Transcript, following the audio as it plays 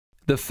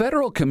The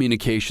Federal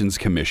Communications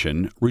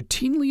Commission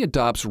routinely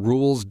adopts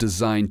rules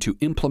designed to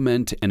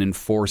implement and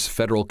enforce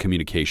federal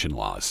communication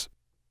laws.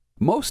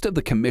 Most of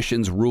the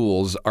Commission's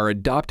rules are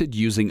adopted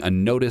using a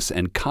notice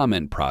and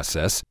comment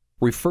process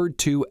referred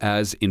to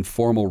as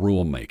informal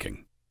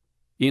rulemaking.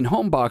 In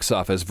Home Box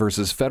Office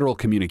versus Federal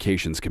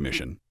Communications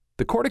Commission,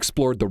 the court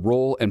explored the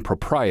role and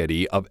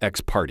propriety of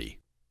ex parte,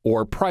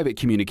 or private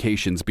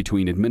communications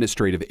between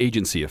administrative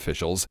agency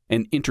officials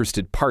and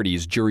interested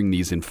parties during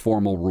these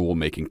informal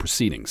rulemaking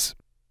proceedings.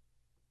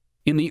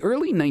 In the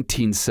early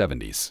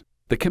 1970s,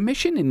 the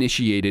Commission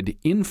initiated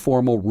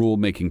informal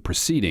rulemaking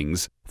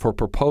proceedings for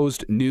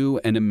proposed new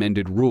and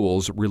amended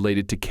rules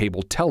related to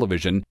cable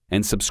television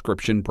and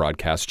subscription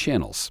broadcast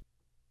channels.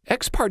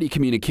 Ex parte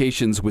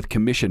communications with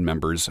Commission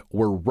members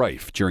were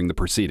rife during the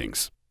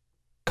proceedings.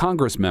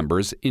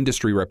 Congressmembers,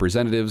 industry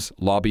representatives,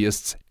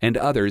 lobbyists, and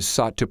others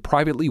sought to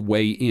privately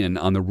weigh in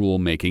on the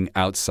rulemaking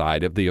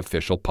outside of the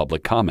official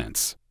public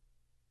comments.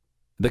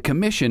 The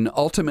Commission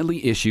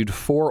ultimately issued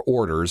 4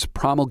 orders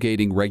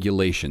promulgating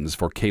regulations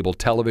for cable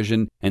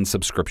television and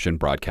subscription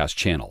broadcast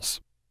channels.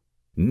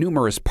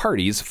 Numerous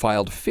parties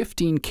filed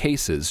 15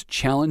 cases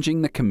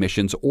challenging the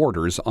Commission's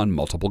orders on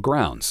multiple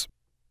grounds.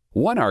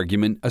 One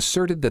argument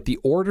asserted that the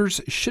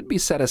orders should be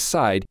set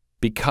aside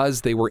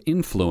because they were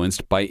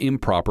influenced by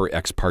improper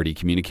ex parte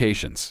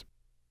communications.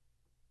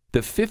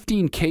 The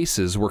 15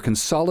 cases were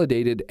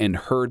consolidated and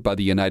heard by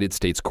the United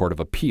States Court of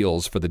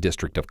Appeals for the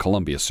District of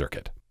Columbia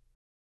Circuit.